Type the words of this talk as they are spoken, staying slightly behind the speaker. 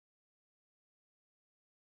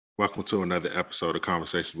Welcome to another episode of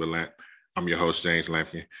Conversations with Lamp. I'm your host, James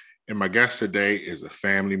Lampkin. And my guest today is a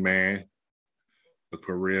family man, a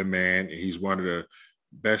career man, and he's one of the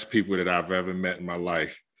best people that I've ever met in my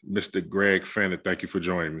life, Mr. Greg Fenner. Thank you for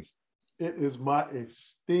joining me. It is my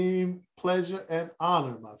esteemed pleasure and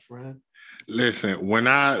honor, my friend. Listen, when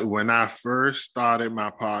I first started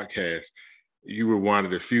my podcast, you were one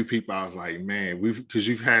of the few people I was like, man, because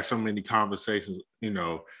you've had so many conversations,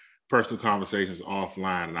 personal conversations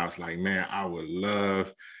offline. And I was like, man, I would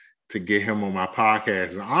love to get him on my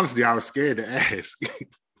podcast. And honestly, I was scared to ask.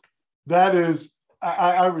 That is,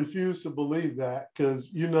 I refuse to believe that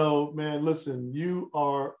because, man, listen, you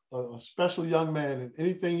are a special young man, and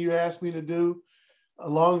anything you ask me to do, as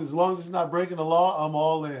long as it's not breaking the law, I'm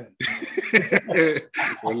all in.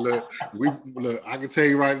 Well, look, I can tell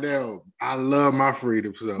you right now, I love my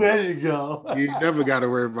freedom. So there you go. You never got to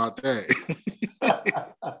worry about that.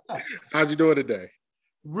 How'd you doing today?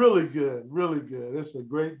 Really good, really good. It's a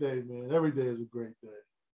great day, man. Every day is a great day.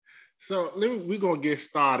 So we're going to get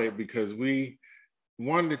started because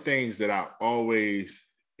one of the things that I always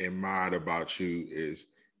admired about you is,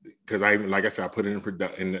 because like I said, I put it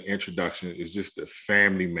in the introduction, is just the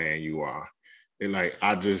family man you are. And I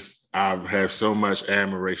have so much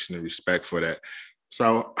admiration and respect for that.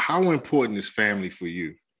 So how important is family for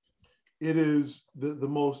you? It is the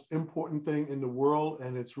most important thing in the world.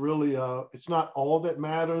 And it's really, it's not all that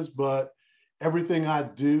matters, but everything I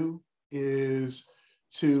do is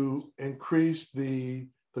to increase the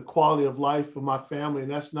quality of life for my family.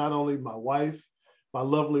 And that's not only my wife, my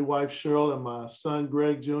lovely wife, Cheryl, and my son,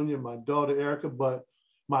 Greg Jr., my daughter, Erica, but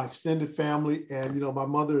my extended family. And, my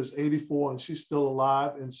mother is 84 and she's still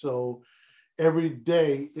alive. And so every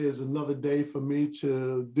day is another day for me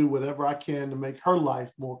to do whatever I can to make her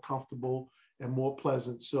life more comfortable and more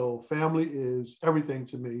pleasant. So family is everything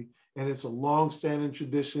to me. And it's a long-standing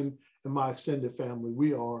tradition in my extended family.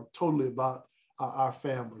 We are totally about our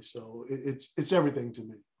family. So it's everything to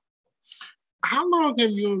me. How long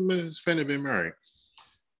have you and Mrs. Fenner been married?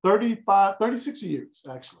 36 years,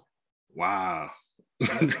 actually. Wow.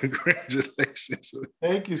 Congratulations.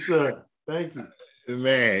 Thank you, sir. Thank you.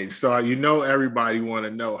 Man, so everybody want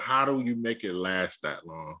to know, how do you make it last that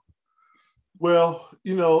long? Well,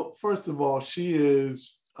 first of all, she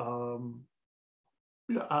is, I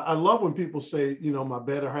love when people say, my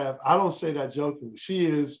better half. I don't say that jokingly. She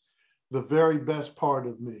is the very best part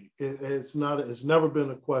of me. It's never been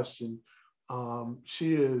a question.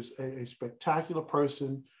 She is a spectacular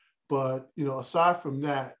person, but, aside from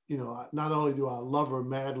that, not only do I love her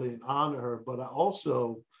madly and honor her, but I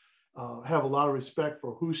also have a lot of respect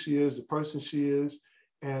for who she is, the person she is.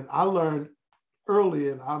 And I learned early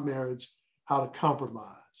in our marriage how to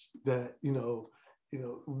compromise. That,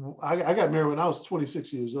 I got married when I was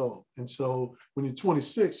 26 years old. And so when you're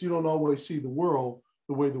 26, you don't always see the world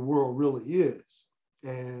the way the world really is.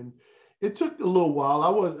 And it took a little while. I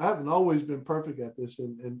haven't always been perfect at this,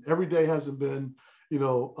 and every day hasn't been,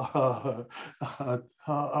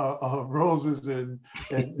 roses and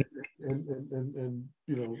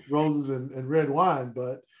roses and red wine,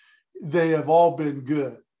 but they have all been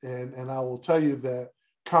good. And I will tell you that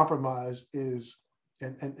compromise is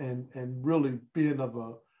and really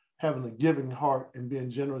having a giving heart and being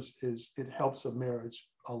generous it helps a marriage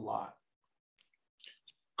a lot.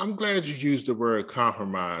 I'm glad you used the word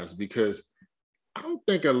compromise, because I don't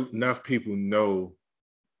think enough people know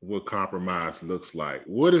what compromise looks like.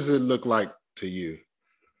 What does it look like to you?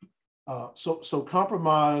 So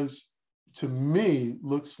compromise to me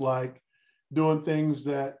looks like doing things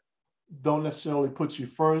that don't necessarily put you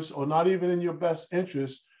first, or not even in your best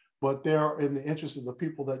interest, but they're in the interest of the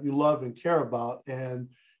people that you love and care about. And,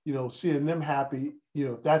 seeing them happy,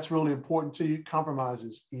 if that's really important to you, compromise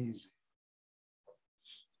is easy.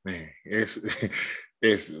 Man,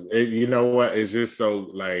 it's you know what? It's just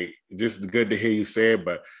so just good to hear you say it,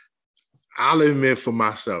 but I'll admit for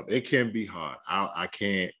myself, it can be hard. I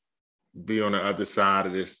can't be on the other side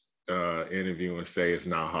of this interview and say it's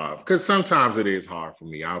not hard, because sometimes it is hard for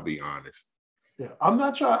me. I'll be honest. Yeah, I'm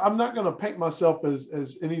not going to paint myself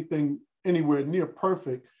as anything anywhere near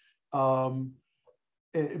perfect. But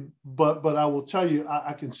I will tell you,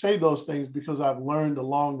 I can say those things because I've learned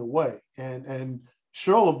along the way. And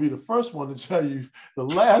Cheryl will be the first one to tell you the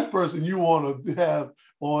last person you want to have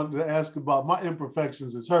on to ask about my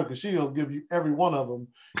imperfections is her, because she'll give you every one of them,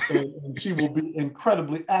 and she will be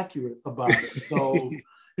incredibly accurate about it. So,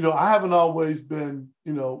 I haven't always been,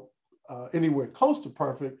 anywhere close to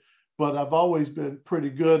perfect, but I've always been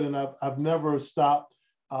pretty good, and I've never stopped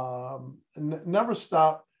wanting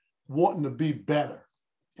to be better.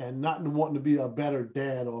 and not wanting to be a better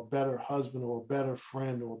dad or a better husband or a better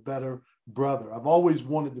friend or a better brother. I've always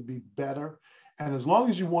wanted to be better. And as long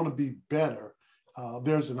as you want to be better,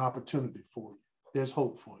 there's an opportunity for you. There's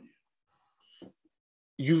hope for you.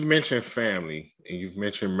 You've mentioned family and you've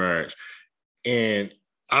mentioned marriage. And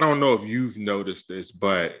I don't know if you've noticed this,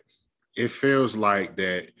 but it feels like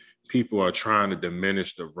that people are trying to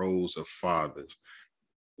diminish the roles of fathers.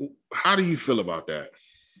 How do you feel about that?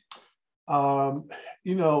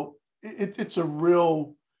 You know, it's a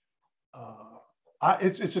real,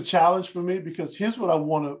 it's a challenge for me, because here's what I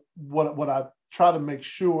want to, what I try to make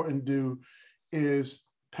sure and do is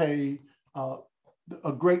pay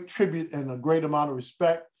a great tribute and a great amount of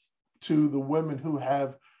respect to the women who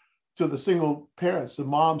have, to the single parents, the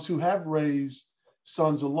moms who have raised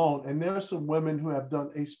sons alone. And there are some women who have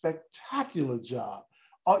done a spectacular job.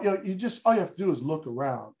 All you have to do is look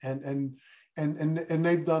around, and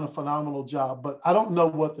they've done a phenomenal job. But I don't know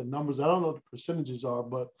what the numbers, I don't know what the percentages are,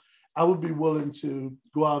 but I would be willing to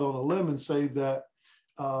go out on a limb and say that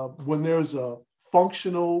when there's a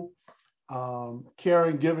functional,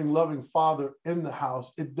 caring, giving, loving father in the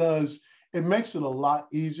house, it makes it a lot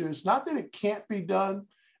easier. It's not that it can't be done.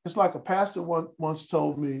 It's like a pastor once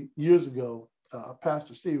told me years ago,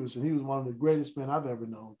 Pastor Stevenson, he was one of the greatest men I've ever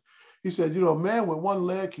known. He said, a man with one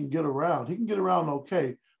leg can get around. He can get around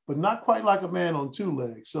okay, but not quite like a man on two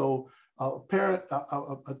legs. So a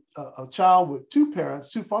child with two parents,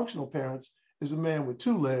 two functional parents, is a man with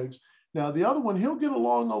two legs. Now the other one, he'll get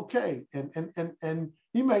along okay, and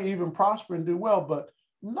he may even prosper and do well, but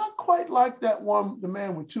not quite like that one, the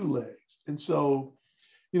man with two legs. And so,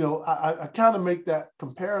 I kind of make that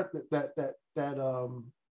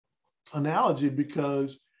analogy,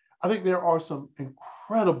 because I think there are some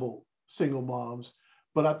incredible single moms,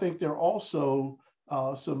 but I think there are also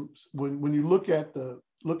some, when you look at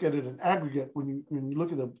it in aggregate, when you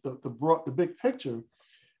look at the big picture,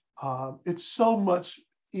 it's so much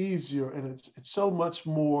easier, and it's so much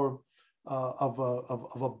more of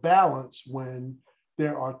a balance when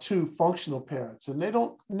there are two functional parents, and they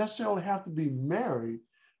don't necessarily have to be married,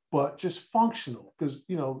 but just functional. Because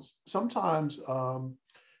sometimes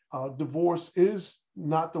divorce is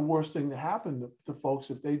not the worst thing to happen to folks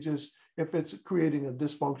if it's creating a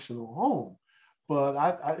dysfunctional home. But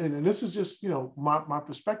and this is just my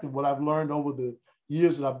perspective. What I've learned over the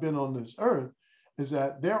years that I've been on this earth is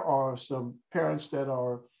that there are some parents that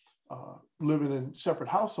are living in separate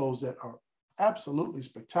households that are absolutely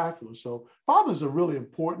spectacular. So fathers are really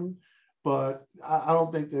important, but I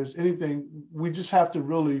don't think there's anything. We just have to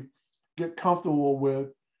really get comfortable with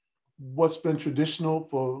what's been traditional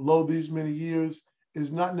for these many years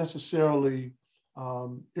is not necessarily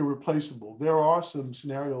irreplaceable. There are some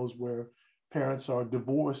scenarios where parents are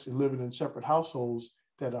divorced and living in separate households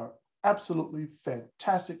that are absolutely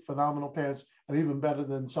fantastic, phenomenal parents, and even better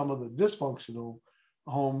than some of the dysfunctional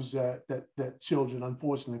homes that children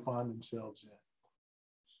unfortunately find themselves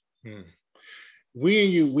in.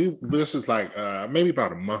 This is like maybe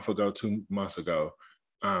about a month ago, 2 months ago,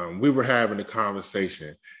 we were having a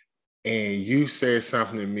conversation, and you said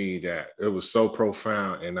something to me that it was so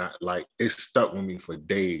profound, and it stuck with me for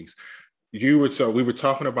days. We were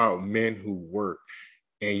talking about men who work,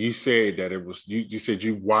 and you said that it was you said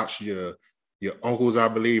you watched your uncles, I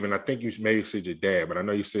believe, and I think you maybe said your dad, but I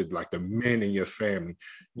know you said like the men in your family,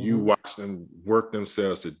 you watched them work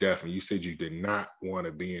themselves to death, and you said you did not want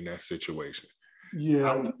to be in that situation.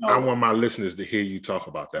 Yeah, I want my listeners to hear you talk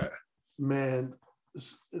about that. Man,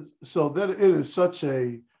 so that it is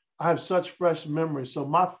I have such fresh memories. So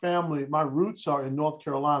my family, my roots are in North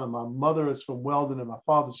Carolina. My mother is from Weldon and my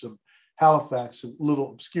father's from Halifax,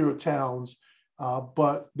 little obscure towns.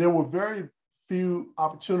 But there were very few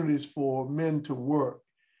opportunities for men to work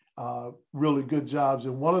really good jobs.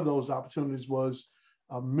 And one of those opportunities was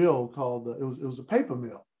a mill called, it was a paper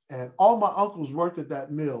mill. And all my uncles worked at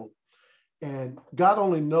that mill. And God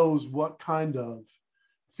only knows what kind of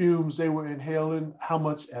fumes they were inhaling, how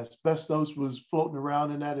much asbestos was floating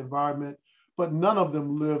around in that environment, but none of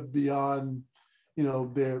them lived beyond,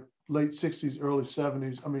 their late 60s, early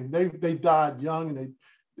 70s. I mean, they died young, and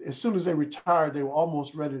as soon as they retired, they were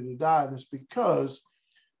almost ready to die. And it's because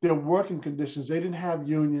their working conditions, they didn't have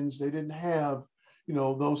unions, they didn't have,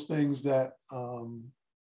 those things that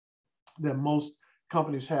that most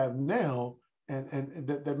companies have now, and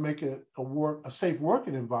that make it a safe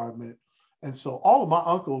working environment. And so all of my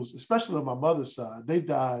uncles, especially on my mother's side, they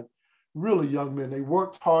died really young men. They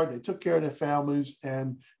worked hard, they took care of their families,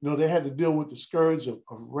 and they had to deal with the scourge of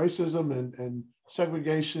racism and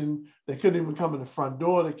segregation. They couldn't even come in the front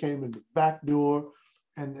door, they came in the back door,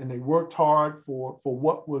 and they worked hard for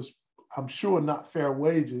what was I'm sure, not fair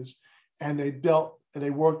wages, and they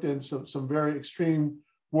worked in some very extreme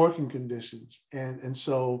working conditions, and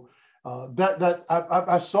so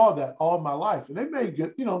I saw that all my life, and they made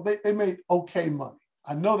good, they made okay money.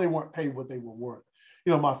 I know they weren't paid what they were worth.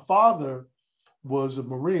 My father was a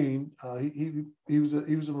Marine. He was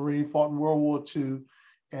a Marine, fought in World War II,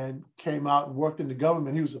 and came out and worked in the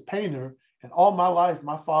government. He was a painter, and all my life,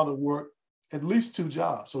 my father worked at least 2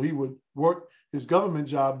 jobs. So he would work his government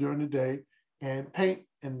job during the day and paint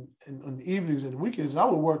in the evenings and the weekends, and I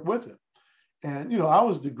would work with him. And, I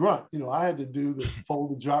was the grunt. I had to do the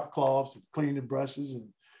fold the drop cloths and clean the brushes and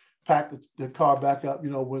pack the car back up,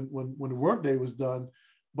 when the workday was done.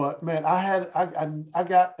 But man, I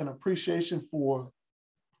got an appreciation for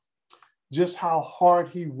just how hard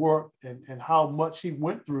he worked and how much he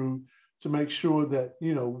went through to make sure that,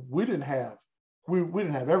 we didn't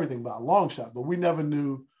have everything by a long shot, but we never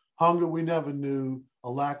knew hunger. We never knew a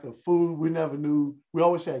lack of food. We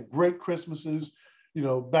always had great Christmases.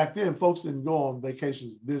 Back then, folks didn't go on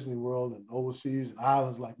vacations at Disney World and overseas and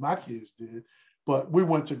islands like my kids did. But we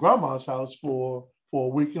went to grandma's house for a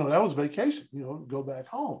week. That was vacation, go back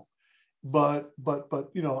home. But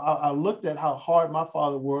I looked at how hard my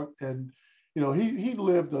father worked, and, he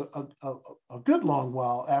lived a good long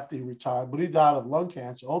while after he retired, but he died of lung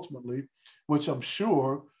cancer ultimately, which I'm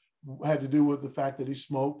sure had to do with the fact that he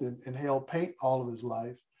smoked and inhaled paint all of his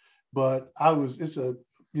life. But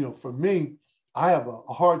for me, I have a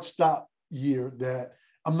hard stop year that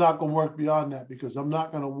I'm not going to work beyond that, because I'm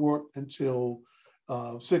not going to work until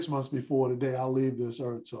 6 months before the day I'll leave this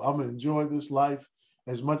earth. So I'm going to enjoy this life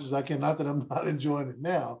as much as I can. Not that I'm not enjoying it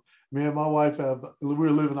now. Me and my wife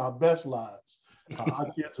we're living our best lives. Our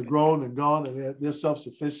kids are grown and gone, and they're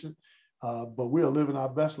self-sufficient, but we are living our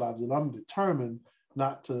best lives. And I'm determined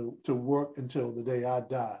not to work until the day I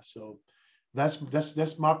die. So that's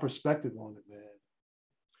my perspective on it, man.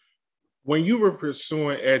 When you were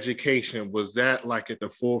pursuing education, was that like at the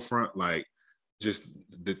forefront, like just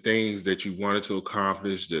the things that you wanted to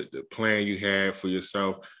accomplish, the plan you had for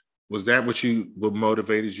yourself? Was that what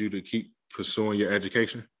motivated you to keep pursuing your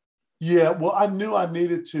education? Yeah, well, I knew I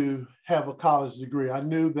needed to have a college degree. I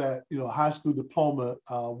knew that, a high school diploma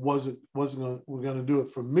wasn't going to do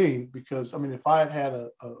it for me, because, if I had a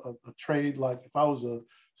trade, like if I was a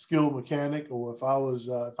skilled mechanic, or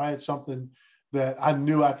if I had something that I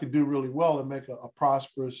knew I could do really well and make a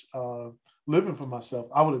prosperous living for myself,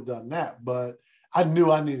 I would have done that. But I knew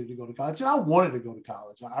I needed to go to college, and I wanted to go to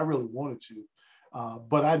college. I really wanted to,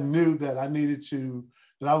 but I knew that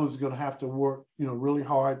that I was going to have to work, really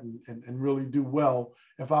hard and really do well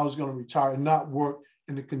if I was going to retire and not work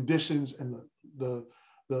in the conditions and the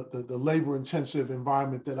labor intensive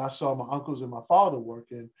environment that I saw my uncles and my father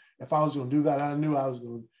work in. If I was going to do that, I knew I was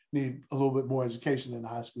going to need a little bit more education than a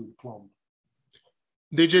high school diploma.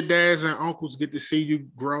 Did your dads and uncles get to see you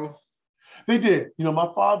grow? They did.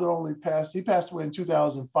 My father he passed away in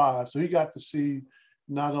 2005. So he got to see,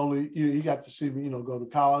 not only, he got to see me, go to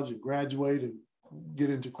college and graduate and get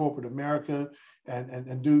into corporate America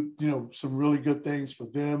and do, some really good things for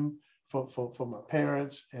them, for my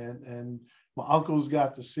parents, and my uncles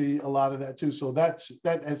got to see a lot of that too. So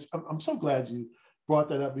I'm so glad you brought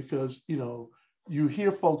that up, because, you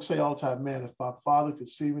hear folks say all the time, man, if my father could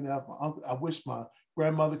see me now, if my uncle, I wish my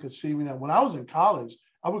grandmother could see me now. When I was in college,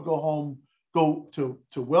 I would go to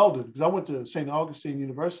Weldon, because I went to St. Augustine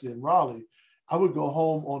University in Raleigh. I would go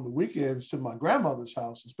home on the weekends to my grandmother's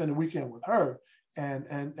house and spend the weekend with her and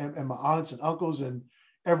my aunts and uncles. And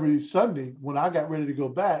every Sunday when I got ready to go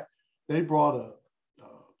back, they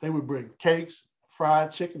would bring cakes,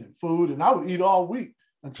 fried chicken, and food, and I would eat all week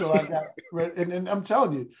until I got ready. And I'm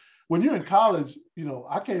telling you, when you're in college,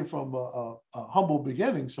 I came from a humble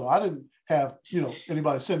beginning, so I didn't have,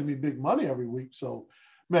 anybody sending me big money every week. So,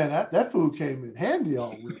 man, that food came in handy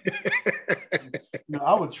all week.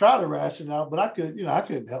 I would try to ration out, but I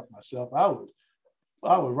couldn't help myself.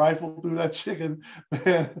 I would rifle through that chicken,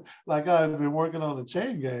 man, like I had been working on a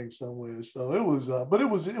chain gang somewhere. So it was, but it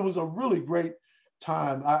was a really great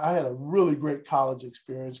time. I had a really great college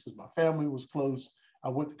experience because my family was close. I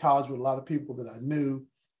went to college with a lot of people that I knew,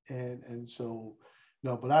 and so,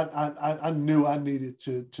 but I knew I needed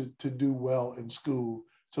to do well in school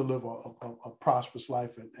to live a prosperous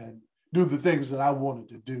life and do the things that I wanted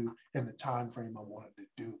to do in the time frame I wanted to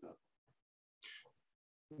do them.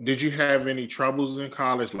 Did you have any troubles in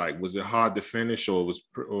college? Like, was it hard to finish, or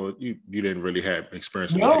you didn't really have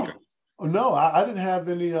experience? No, I didn't have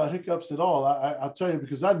any hiccups at all. I'll tell you,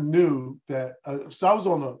 because I knew that, so I was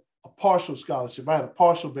on a partial scholarship. I had a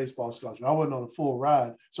partial baseball scholarship. I wasn't on a full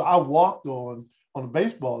ride. So I walked on a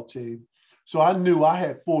baseball team. So I knew I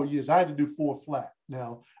had 4 years. I had to do 4 flat.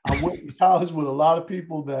 Now, I went to college with a lot of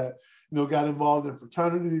people that, got involved in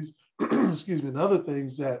fraternities, excuse me, and other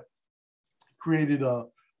things that created a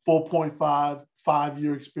 4.5,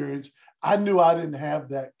 5-year experience. I knew I didn't have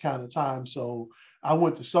that kind of time. So I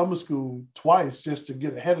went to summer school twice just to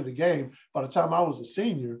get ahead of the game. By the time I was a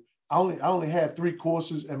senior, I only had 3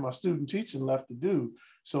 courses and my student teaching left to do.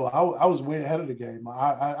 So I was way ahead of the game.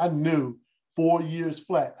 I knew 4 years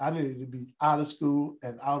flat, I needed to be out of school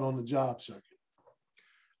and out on the job circuit.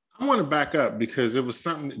 I want to back up because it was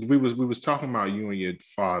something we was talking about you and your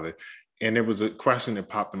father, and there was a question that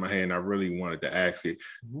popped in my head, and I really wanted to ask it.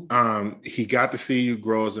 Mm-hmm. He got to see you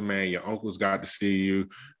grow as a man. Your uncles got to see you,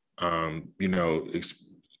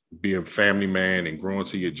 be a family man and grow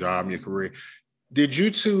into your job and your career. Did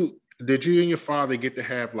you and your father get to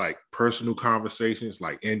have like personal conversations,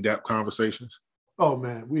 like in-depth conversations? Oh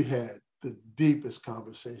man, we had the deepest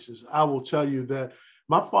conversations. I will tell you that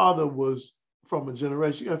my father was from a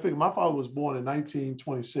generation, you gotta figure, my father was born in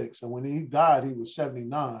 1926, and when he died, he was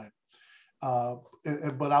 79.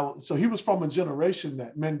 So he was from a generation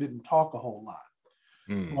that men didn't talk a whole lot.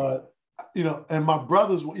 But, and my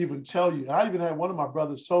brothers will even tell you, and I even had one of my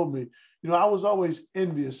brothers told me, I was always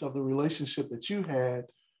envious of the relationship that you had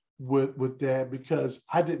with Dad, because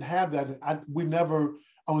I didn't have that. And I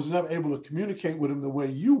was never able to communicate with him the way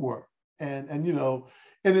you were. And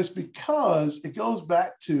it's because it goes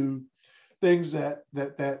back to things that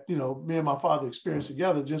me and my father experienced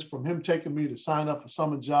together, just from him taking me to sign up for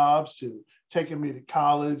summer jobs, to taking me to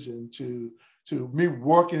college, and to me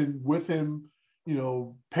working with him,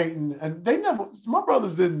 painting. And my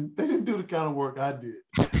brothers didn't do the kind of work I did.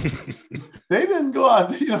 They didn't go out,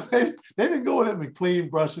 they didn't go with him and clean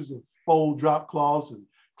brushes and fold drop cloths and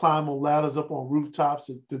climb on ladders up on rooftops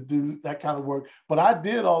to do that kind of work. But I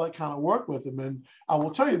did all that kind of work with him. And I will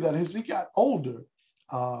tell you that as he got older,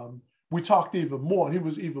 we talked even more. He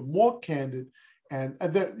was even more candid. And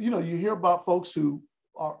there, you hear about folks who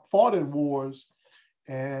fought in wars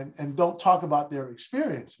and don't talk about their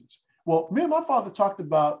experiences. Well, me and my father talked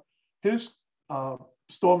about his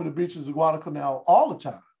storming the beaches of Guadalcanal all the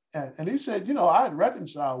time. And he said, I had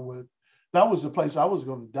reconciled with, that was the place I was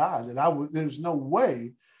going to die, that there's no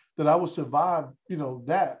way that I would survive,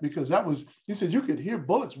 that, because he said, you could hear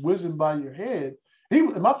bullets whizzing by your head.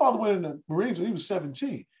 My father went in the Marines when he was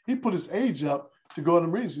 17. He put his age up to go in the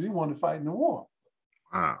Marines because he wanted to fight in the war.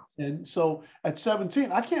 Wow. And so at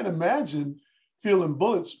 17, I can't imagine feeling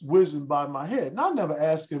bullets whizzing by my head. And I never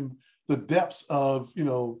asked him the depths of,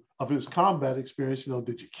 of his combat experience.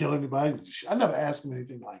 Did you kill anybody? I never asked him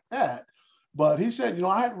anything like that. But he said,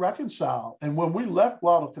 I had reconciled. And when we left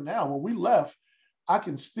Guadalcanal, I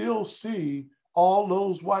can still see all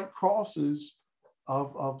those white crosses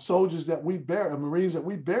of soldiers that we buried, Marines that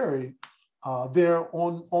we buried there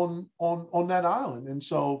on that island. And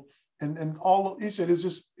so, and all he said, it's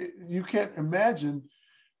just, you can't imagine,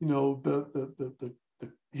 he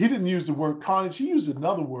didn't use the word carnage, he used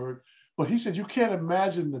another word, but he said, you can't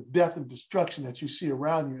imagine the death and destruction that you see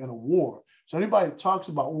around you in a war. So anybody that talks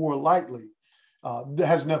about war lightly that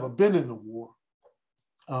has never been in a war.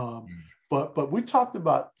 But we talked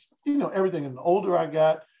about, everything. And the older I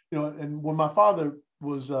got, and when my father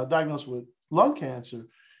was diagnosed with lung cancer,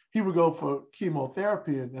 he would go for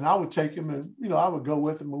chemotherapy, and I would take him, and, I would go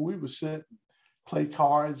with him, and we would sit, play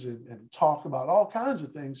cards and talk about all kinds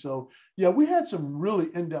of things. So yeah, we had some really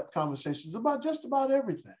in-depth conversations about just about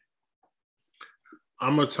everything.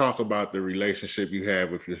 I'm gonna talk about the relationship you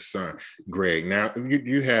have with your son, Greg. Now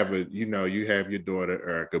you have you have your daughter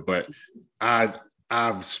Erica, but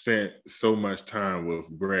I've spent so much time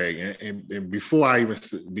with Greg, and before I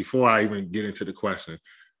even get into the question,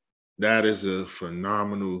 that is a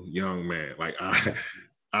phenomenal young man. Like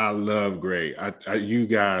I love Greg. You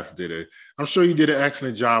guys I'm sure you did an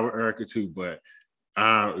excellent job with Erica too, but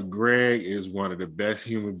Greg is one of the best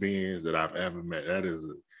human beings that I've ever met. That is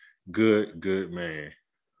a good man.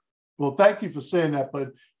 Well, thank you for saying that,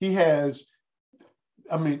 but he has,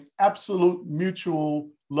 absolute mutual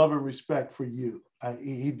love and respect for you.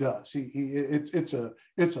 He does. It's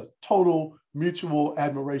a total mutual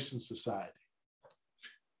admiration society.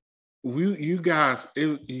 We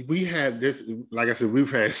had this, like I said,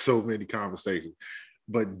 we've had so many conversations,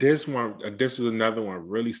 but this was another one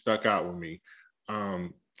really stuck out with me.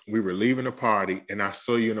 We were leaving the party and I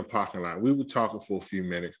saw you in the parking lot. We were talking for a few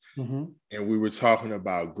minutes, mm-hmm. and we were talking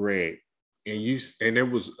about Greg, and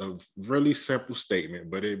it was a really simple statement,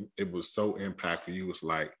 but it was so impactful. You was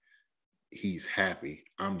like, he's happy.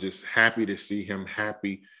 I'm just happy to see him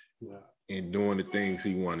happy, and doing the things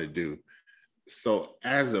he want to do. So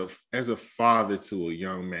as a father to a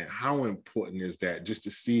young man, how important is that just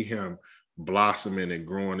to see him blossoming and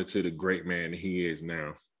growing into the great man he is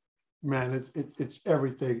now? Man, it's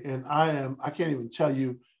everything. And I can't even tell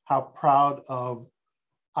you how proud of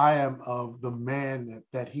I am of the man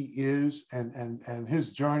that he is and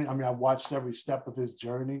his journey. I mean, I watched every step of his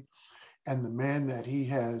journey and the man that he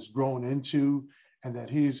has grown into and that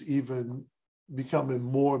he's even becoming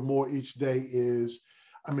more and more each day is,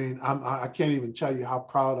 I mean, I can't even tell you how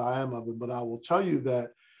proud I am of him, but I will tell you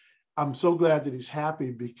that I'm so glad that he's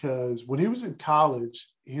happy because when he was in college,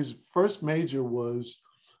 his first major was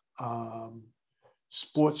um,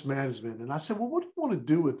 sports management. And I said, well, what do you want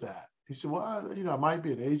to do with that? He said, well, I might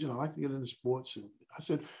be an agent. I like to get into sports. And I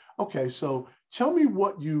said, okay, so tell me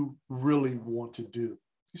what you really want to do.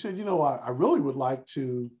 He said, I really would like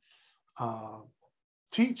to uh,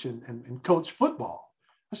 teach and coach football.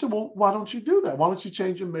 I said, well, why don't you do that? Why don't you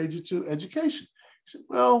change your major to education? He said,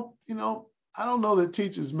 well, I don't know that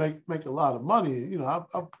teachers make a lot of money.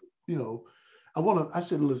 I want to, I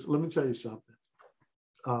said, listen, let me tell you something.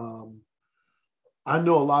 Um, I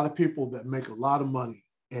know a lot of people that make a lot of money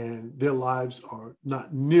and their lives are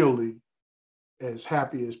not nearly as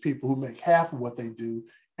happy as people who make half of what they do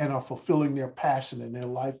and are fulfilling their passion and their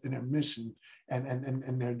life and their mission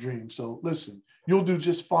and their dreams. So listen, you'll do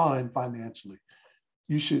just fine financially.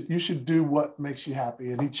 You should do what makes you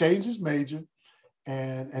happy. And he changed his major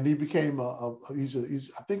and he became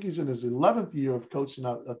he's I think he's in his 11th year of coaching,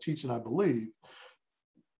 teaching, I believe.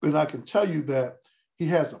 And I can tell you that he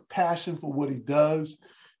has a passion for what he does.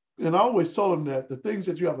 And I always told him that the things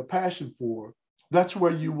that you have a passion for, that's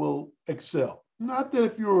where you will excel. Not that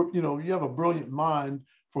if you have a brilliant mind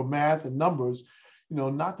for math and numbers,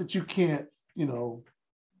 not that you can't,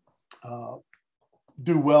 uh,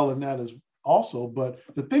 do well in that as also, but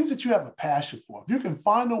the things that you have a passion for, if you can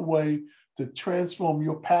find a way to transform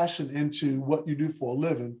your passion into what you do for a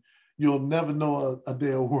living, you'll never know a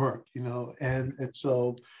day of work, and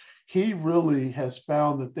so he really has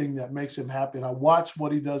found the thing that makes him happy. And I watch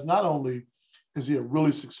what he does. Not only is he a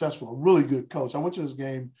really successful, a really good coach. I went to his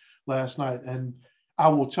game last night, and I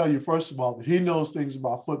will tell you, first of all, that he knows things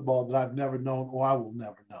about football that I've never known or I will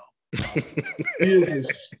never know. He is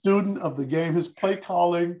a student of the game. His play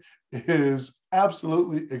calling is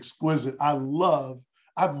absolutely exquisite. I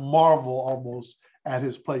marvel almost at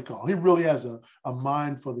his play call. He really has a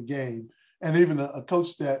mind for the game. And even a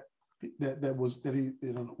coach that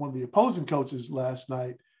one of the opposing coaches last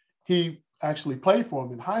night, he actually played for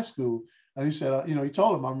him in high school. And he said, he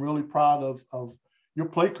told him, I'm really proud of your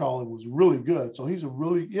play calling was really good. So he has a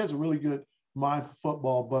really good mind for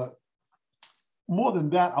football. But more than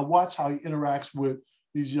that, I watch how he interacts with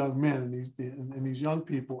these young men and these young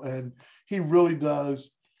people. And he really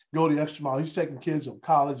does go the extra mile. He's taking kids on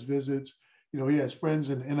college visits. He has friends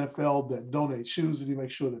in the NFL that donate shoes, and he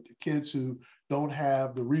makes sure that the kids who don't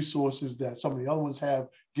have the resources that some of the other ones have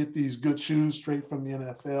get these good shoes straight from the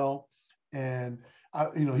NFL. And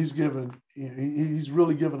he's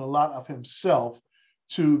really given a lot of himself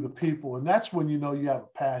to the people, and that's when you have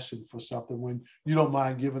a passion for something, when you don't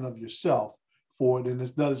mind giving of yourself for it, and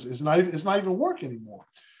it's not even work anymore.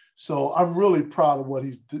 So I'm really proud of what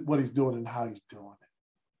he's doing and how he's doing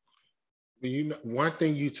it. One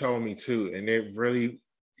thing you told me too, and it really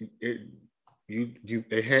it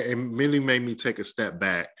really made me take a step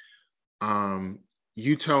back.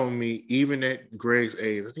 You told me even at Greg's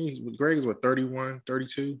age, I think Greg is what, 31,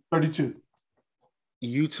 32? 32.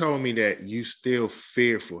 You told me that you still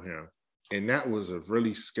fear for him, and that was a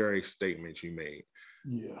really scary statement you made.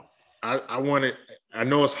 Yeah. I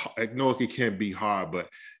know it can be hard, but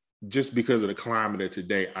just because of the climate of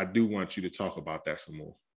today, I do want you to talk about that some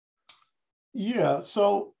more. Yeah.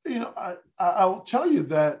 So, I'll tell you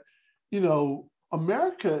that,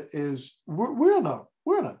 America we're in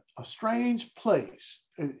a strange place,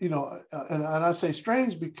 and I say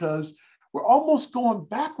strange because we're almost going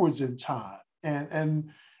backwards in time.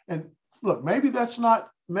 And look, maybe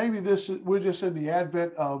we're just in the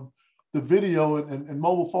advent of the video and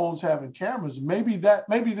mobile phones having cameras. Maybe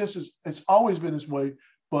it's always been this way,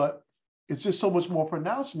 but it's just so much more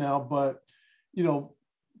pronounced now. But,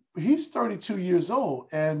 he's 32 years old.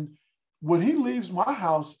 And when he leaves my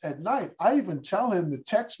house at night, I even tell him to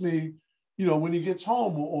text me, when he gets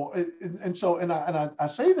home I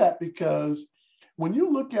say that because when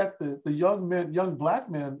you look at the young Black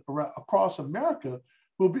men across America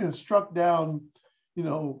who are being struck down,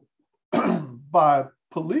 by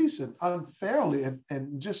police and unfairly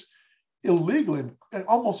and just illegally and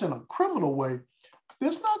almost in a criminal way,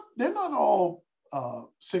 they're not all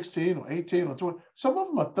 16 or 18 or 20. Some of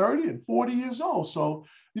them are 30 and 40 years old. So,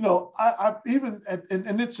 you know, I even,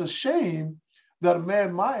 and it's a shame that a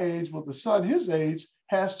man my age with a son his age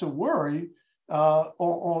has to worry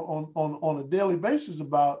on a daily basis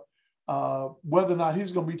about whether or not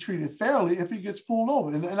he's going to be treated fairly if he gets pulled over.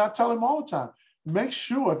 And I tell him all the time, make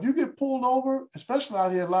sure if you get pulled over, especially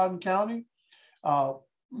out here in Loudoun County,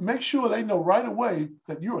 make sure they know right away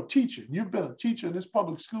that you're a teacher. You've been a teacher in this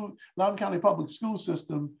public school, Loudoun County public school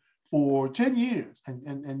system for 10 years,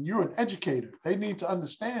 and you're an educator. They need to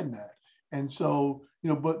understand that. And so, you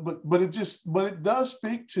know, but it does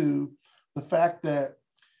speak to the fact that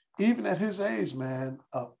even at his age, man,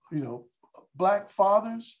 you know, Black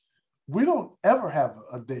fathers, we don't ever have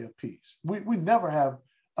a day of peace. We never have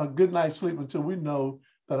a good night's sleep until we know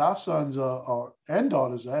that our sons and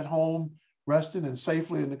daughters are at home, resting and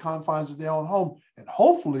safely in the confines of their own home. And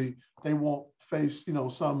hopefully they won't face, you know,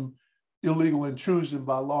 some illegal intrusion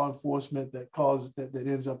by law enforcement that causes that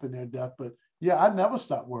ends up in their death. But yeah, I never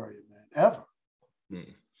stop worrying, man, ever.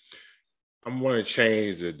 I'm going to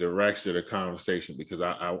change the direction of the conversation because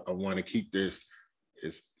I want to keep this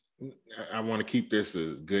I want to keep this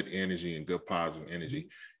as good energy and good positive energy.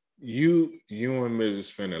 You and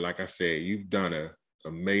Mrs. Fenner, like I said, you've done an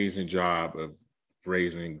amazing job of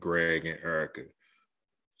raising Greg and Erica.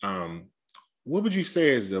 What would you say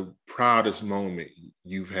is the proudest moment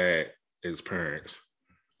you've had as parents?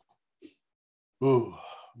 Oh,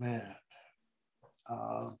 man.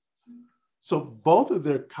 So both of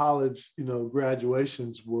their college, you know,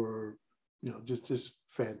 graduations were, you know, just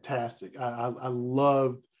fantastic. I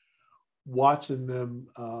loved watching them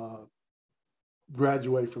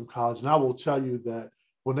graduate from college. And I will tell you that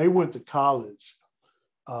when they went to college,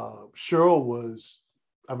 Cheryl was,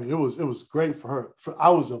 I mean, it was great for her. I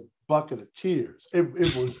was a bucket of tears.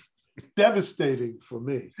 It was devastating for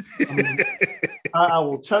me. I mean, I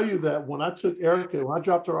will tell you that when I took Erica, when I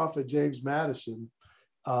dropped her off at James Madison,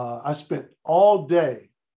 I spent all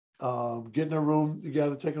day getting her room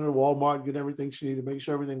together, taking her to Walmart, getting everything she needed, making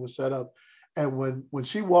sure everything was set up. And when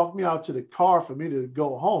she walked me out to the car for me to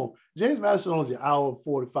go home, James Madison only an hour and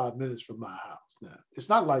 45 minutes from my house. Now, it's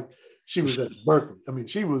not like she was at Berkeley. I mean,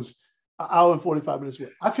 she was an hour and 45 minutes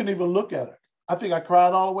away. I couldn't even look at her. I think I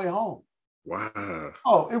cried all the way home. Wow.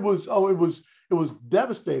 It was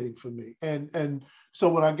devastating for me. And so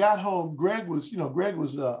when I got home, Greg was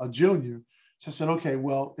a junior. So I said, okay,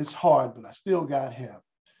 well, it's hard, but I still got him.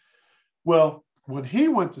 Well, when he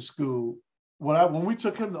went to school, when we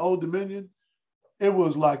took him to Old Dominion, it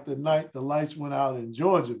was like the night the lights went out in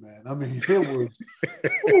Georgia, man. I mean, it was,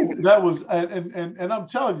 that was, and I'm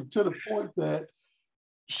telling you, to the point that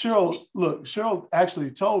Cheryl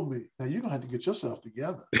actually told me, now you're gonna have to get yourself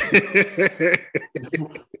together.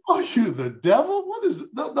 Are you the devil? What is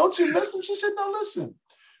it? Don't you miss them? She said, no, listen,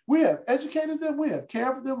 we have educated them, we have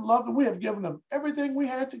cared for them, loved them, we have given them everything we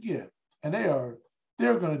had to give. And they're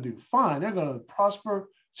gonna do fine. They're gonna prosper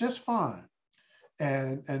just fine.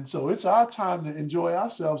 And so it's our time to enjoy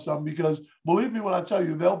ourselves some, because believe me when I tell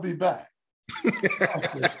you, they'll be back.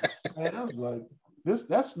 Man, I was like,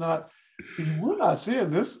 that's not, we're not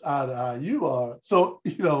seeing this eye to eye. You are. So,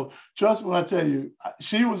 you know, trust me when I tell you,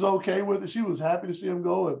 she was okay with it. She was happy to see him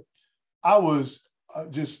go. And I was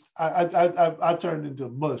I turned into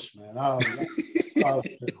mush, man. I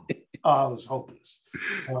was hopeless.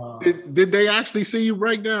 Did they actually see you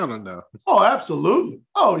break down or no? Oh, absolutely.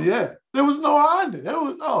 Oh, yeah. There was no hiding.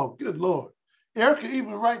 Oh, good Lord. Erica,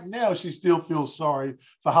 even right now, she still feels sorry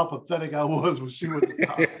for how pathetic I was when she went to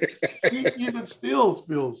college. She even still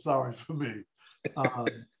feels sorry for me.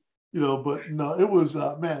 You know, but no, it was,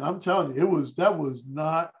 man, I'm telling you, that was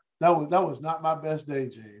not my best day,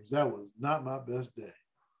 James. That was not my best day.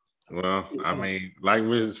 Well, I mean, like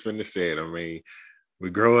Mrs. Finner said, I mean, we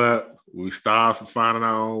grow up, we starve for finding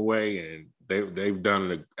our own way, and they've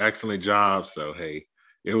done an excellent job. So, hey,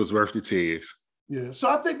 it was worth the tears. Yeah. So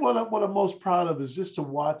I think what I'm most proud of is just to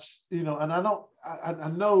watch, you know, and I know,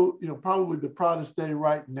 you know, probably the proudest day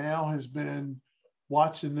right now has been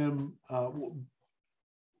watching them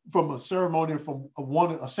from a ceremony, from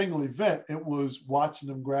a single event. It was watching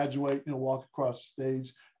them graduate, you know, walk across the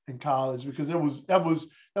stage in college, because that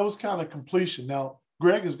was kind of completion. Now,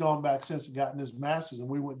 Greg has gone back since and gotten his master's, and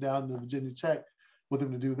we went down to Virginia Tech with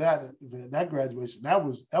him to do that graduation. That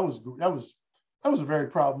was a very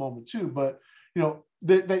proud moment too. But you know,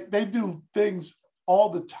 they do things all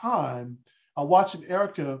the time. Watching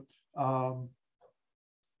Erica,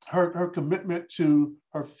 her commitment to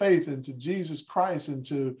her faith and to Jesus Christ and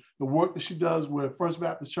to the work that she does with First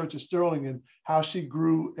Baptist Church of Sterling, and how she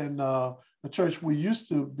grew in the church we used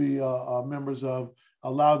to be members of,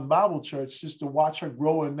 Loudon Bible Church, just to watch her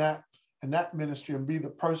grow in that ministry and be the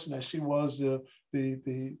person that she was,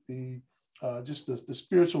 just the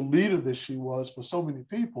spiritual leader that she was for so many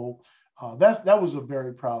people. That was a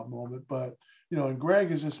very proud moment. But and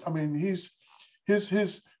Greg is just, I mean, his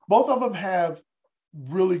both of them have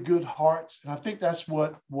really good hearts, and I think that's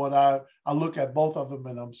what I look at both of them,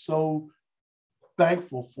 and I'm so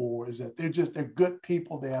thankful for, is that they're good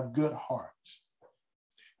people. They have good hearts.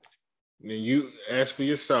 And you, as for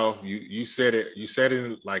yourself, you said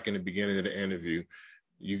it like in the beginning of the interview.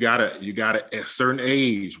 You gotta at a certain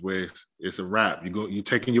age where it's a wrap. You're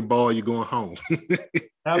taking your ball, you're going home.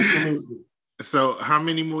 Absolutely. So how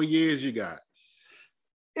many more years you got?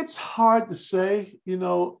 It's hard to say,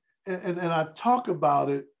 and I talk about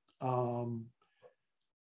it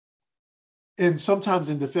and sometimes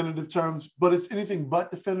in definitive terms, but it's anything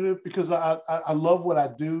but definitive, because I love what I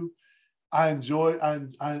do. I enjoy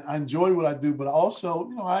what I do, but also,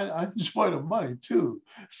 I enjoy the money too.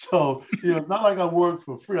 So, it's not like I work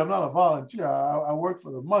for free. I'm not a volunteer. I work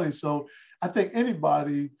for the money. So I think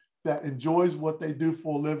anybody that enjoys what they do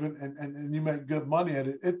for a living and you make good money at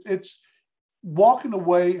it, it's walking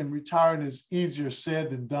away and retiring is easier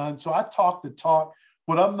said than done. So I talk the talk,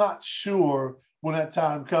 but I'm not sure when that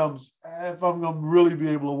time comes if I'm going to really be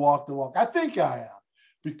able to walk the walk. I think I am,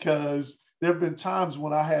 because there have been times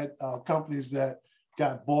when I had companies that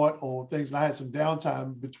got bought or things, and I had some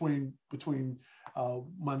downtime between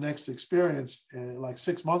my next experience, like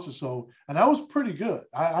 6 months or so, and that was pretty good.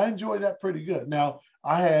 I enjoyed that pretty good. Now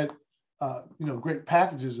I had great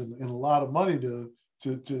packages and a lot of money to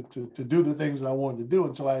do the things that I wanted to do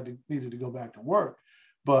until I needed to go back to work.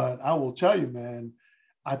 But I will tell you, man,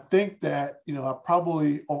 I think that I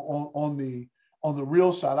probably on the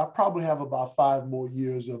real side, I probably have about 5 more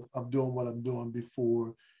years of doing what I'm doing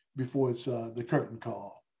before it's the curtain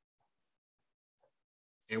call.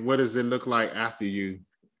 And what does it look like after you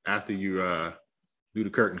do the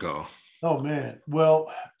curtain call? Oh man,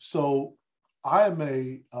 well, so I am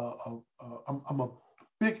I'm a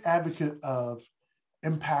big advocate of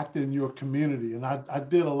impacting your community, and I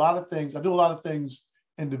did a lot of things. I do a lot of things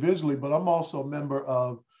individually, but I'm also a member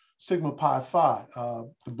of Sigma Pi Phi,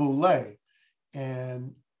 the Boule.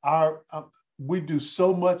 And we do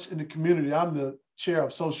so much in the community. I'm the chair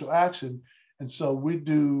of social action. And so we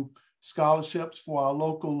do scholarships for our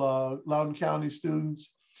local Loudoun County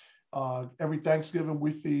students. Every Thanksgiving,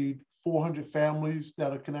 we feed 400 families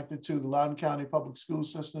that are connected to the Loudoun County public school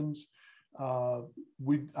systems. I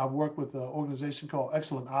work with an organization called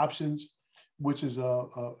Excellent Options, which is a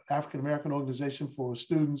African-American organization for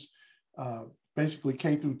students, basically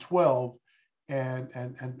K through 12. And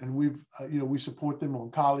we've we support them on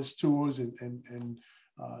college tours and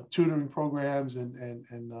tutoring programs and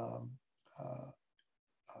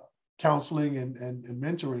counseling and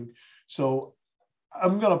mentoring. So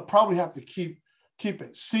I'm gonna probably have to keep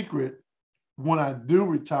it secret when I do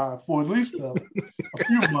retire for at least a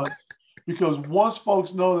few months, because once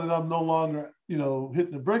folks know that I'm no longer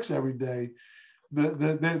hitting the bricks every day,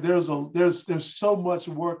 there's so much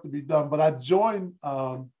work to be done. But I joined.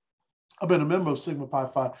 I've been a member of Sigma Pi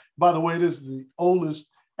Phi. By the way, it is the oldest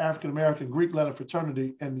African-American Greek letter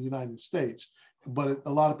fraternity in the United States, but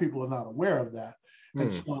a lot of people are not aware of that.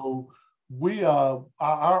 And so we, our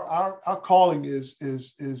calling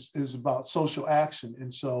is about social action.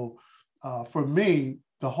 And so for me,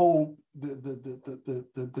 the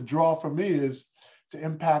draw for me is to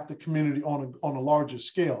impact the community on a larger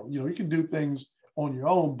scale. You can do things on your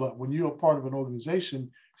own, but when you're a part of an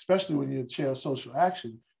organization, especially when you're a chair of social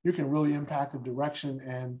action, you can really impact the direction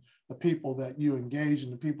and the people that you engage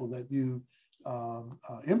and the people that you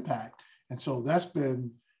impact. And so that's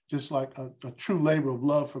been just like a true labor of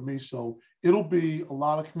love for me. So it'll be a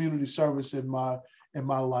lot of community service in my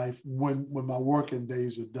life when my working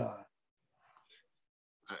days are done.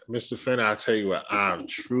 Mr. Fenner, I tell you what, I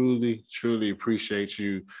truly, truly appreciate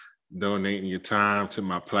you donating your time to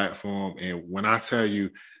my platform. And when I tell you,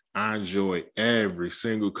 I enjoy every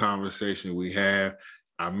single conversation we have.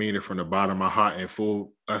 I mean it from the bottom of my heart. And for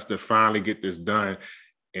us to finally get this done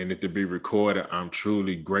and it to be recorded, I'm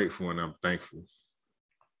truly grateful and I'm thankful.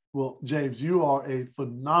 Well, James, you are a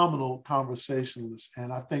phenomenal conversationalist.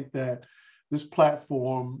 And I think that this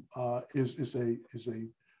platform is a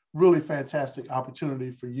really fantastic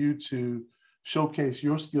opportunity for you to showcase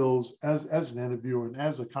your skills as an interviewer and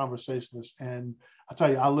as a conversationalist. And I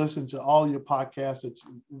tell you, I listen to all your podcasts.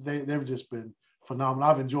 They've just been phenomenal.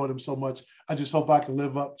 I've enjoyed them so much. I just hope I can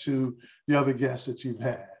live up to the other guests that you've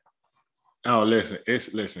had. Oh, listen.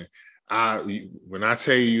 When I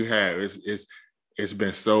tell you have, it's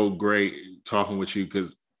been so great talking with you,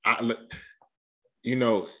 because you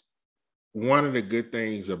know, one of the good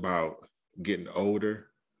things about getting older,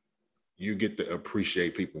 you get to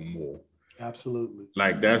appreciate people more. Absolutely.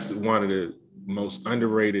 Like that's one of the most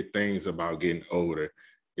underrated things about getting older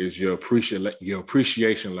is your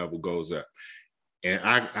appreciation level goes up. And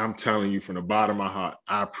I'm telling you from the bottom of my heart,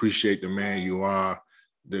 I appreciate the man you are,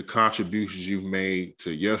 the contributions you've made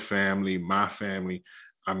to your family, my family.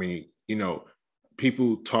 I mean, you know,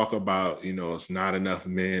 people talk about, you know, it's not enough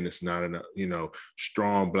men, it's not enough, you know,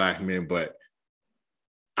 strong Black men, but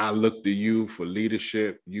I look to you for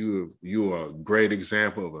leadership. You are a great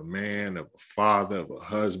example of a man, of a father, of a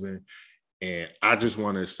husband. And I just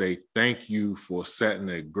want to say thank you for setting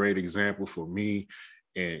a great example for me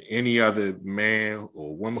and any other man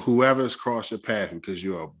or woman, whoever has crossed your path, because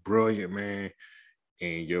you're a brilliant man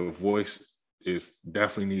and your voice is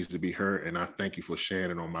definitely needs to be heard. And I thank you for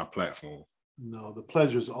sharing it on my platform. No, the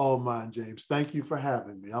pleasure is all mine, James. Thank you for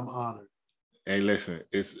having me. I'm honored. Hey, listen,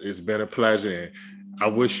 it's been a pleasure. And I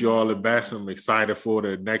wish you all the best. I'm excited for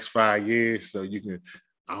the next 5 years. So you can,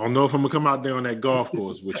 I don't know if I'm gonna come out there on that golf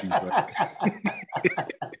course with you, but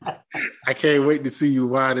I can't wait to see you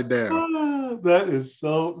wind it down. That is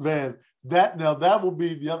so, man. That will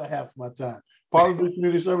be the other half of my time. Part of the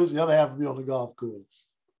community service, the other half will be on the golf course.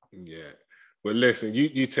 Yeah. But listen,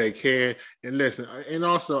 you take care. And listen, and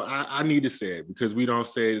also I need to say it because we don't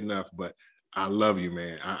say it enough, but I love you,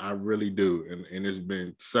 man. I really do. And it's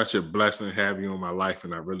been such a blessing to have you in my life,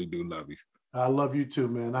 and I really do love you. I love you too,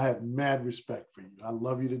 man. I have mad respect for you. I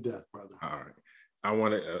love you to death, brother. All right. I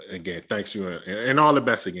want to, again, thanks you, and all the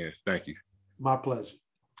best again. Thank you. My pleasure.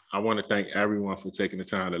 I want to thank everyone for taking the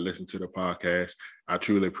time to listen to the podcast. I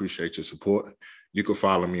truly appreciate your support. You can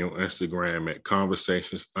follow me on Instagram at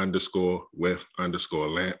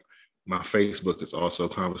conversations_with_Lamp. My Facebook is also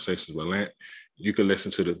Conversations with Lamp. You can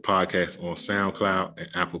listen to the podcast on SoundCloud and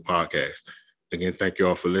Apple Podcasts. Again, thank you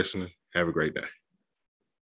all for listening. Have a great day.